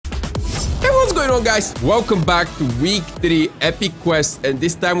going on, guys? Welcome back to week 3 epic quest, and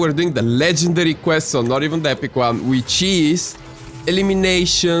this time we're doing the legendary quest, so not even the epic one, which is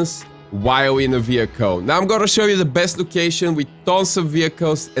eliminations while in a vehicle. Now I'm gonna show you the best location with tons of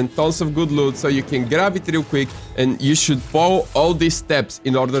vehicles and tons of good loot, so you can grab it real quick, and you should follow all these steps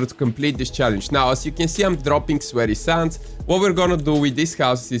in order to complete this challenge. Now, as you can see, I'm dropping sweaty sands. What we're gonna do with this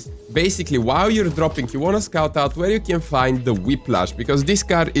house is basically, while you're dropping, you wanna scout out where you can find the whiplash, because this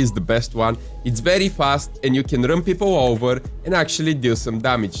car is the best one. It's very fast and you can run people over and actually deal some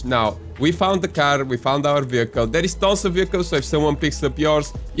damage. Now, we found the car, we found our vehicle. There is tons of vehicles, so if someone picks up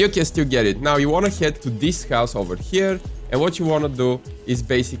yours, you can still get it. Now, you wanna head to this house over here, and what you wanna do is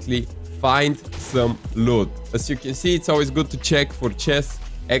basically find some loot. As you can see, it's always good to check for chests.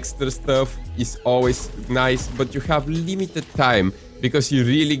 Extra stuff is always nice, but you have limited time because you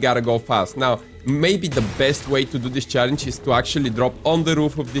really gotta go fast. Now, maybe the best way to do this challenge is to actually drop on the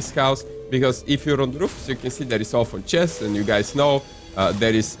roof of this house, because if you're on the roof, as you can see, there is often chests, and you guys know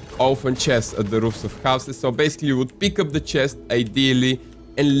there is often chests at the roofs of houses. So basically, you would pick up the chest ideally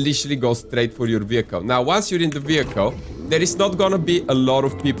and literally go straight for your vehicle. Now, once you're in the vehicle, there is not gonna be a lot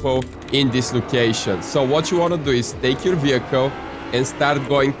of people in this location. So what you wanna do is take your vehicle and start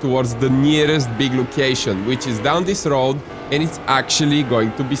going towards the nearest big location, which is down this road, and it's actually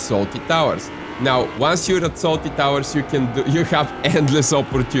going to be Salty Towers. Now, once you're at Salty Towers, you have endless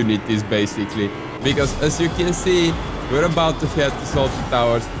opportunities basically, because as you can see, we're about to head to Salty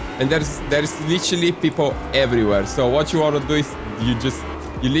Towers, and there's literally people everywhere. So what you want to do is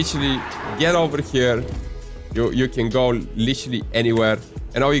you literally get over here. You can go literally anywhere,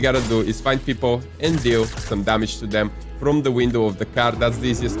 and all you gotta do is find people and deal some damage to them from the window of the car. That's the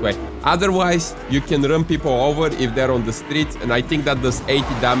easiest way. Otherwise, you can run people over if they're on the streets, and I think that does 80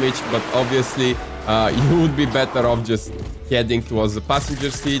 damage, but obviously you would be better off just heading towards the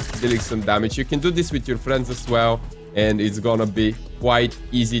passenger seat, dealing some damage. You can do this with your friends as well, and it's gonna be quite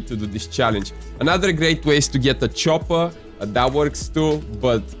easy to do this challenge. Another great way is to get a chopper. That works too,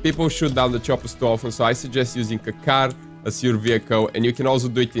 but people shoot down the choppers too often, so I suggest using a car as your vehicle, and you can also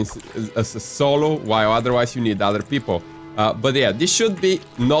do it as a solo, while otherwise you need other people. But yeah, this should be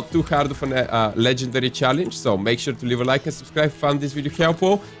not too hard of a legendary challenge, so make sure to leave a like and subscribe if you found this video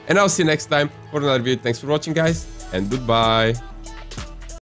helpful, and I'll see you next time for another video. Thanks for watching, guys, and goodbye.